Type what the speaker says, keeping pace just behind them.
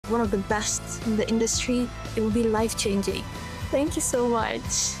one of the best in the industry. It will be life-changing. Thank you so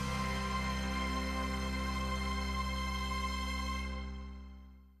much.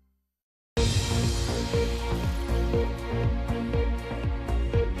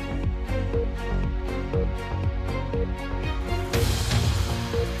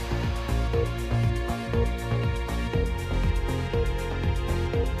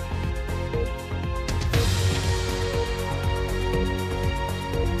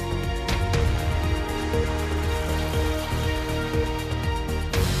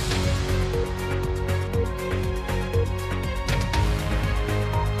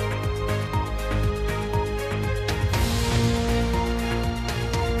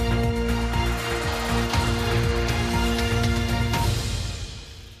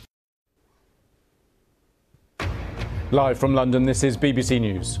 Live from London, this is BBC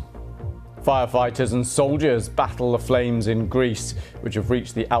News. Firefighters and soldiers battle the flames in Greece, which have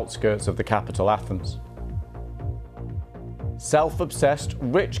reached the outskirts of the capital, Athens. Self-obsessed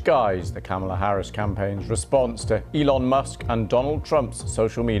rich guys, the Kamala Harris campaign's response to Elon Musk and Donald Trump's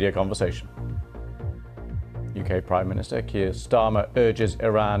social media conversation. UK Prime Minister Keir Starmer urges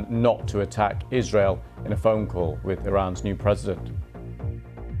Iran not to attack Israel in a phone call with Iran's new president.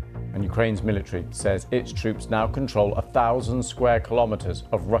 And Ukraine's military says its troops now control 1,000 square kilometers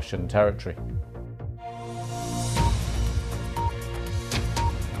of Russian territory.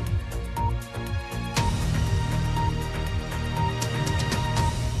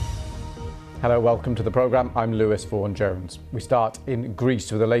 Hello, welcome to the programme. I'm Lewis Vaughan-Jones. We start in Greece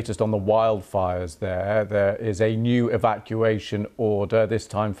with the latest on the wildfires there. There is a new evacuation order, this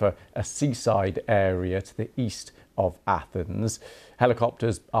time for a seaside area to the east of Athens.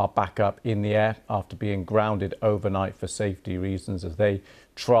 Helicopters are back up in the air after being grounded overnight for safety reasons as they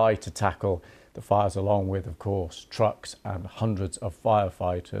try to tackle the fires, along with, of course, trucks and hundreds of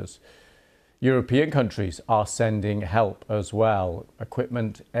firefighters. European countries are sending help as well.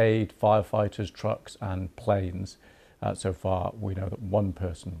 Equipment, aid, firefighters, trucks and planes. So far, we know that one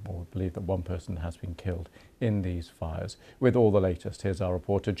person, or we believe that one person has been killed in these fires. With all the latest, here's our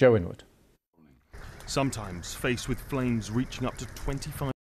reporter, Joe Inwood. Sometimes faced with flames reaching up to 25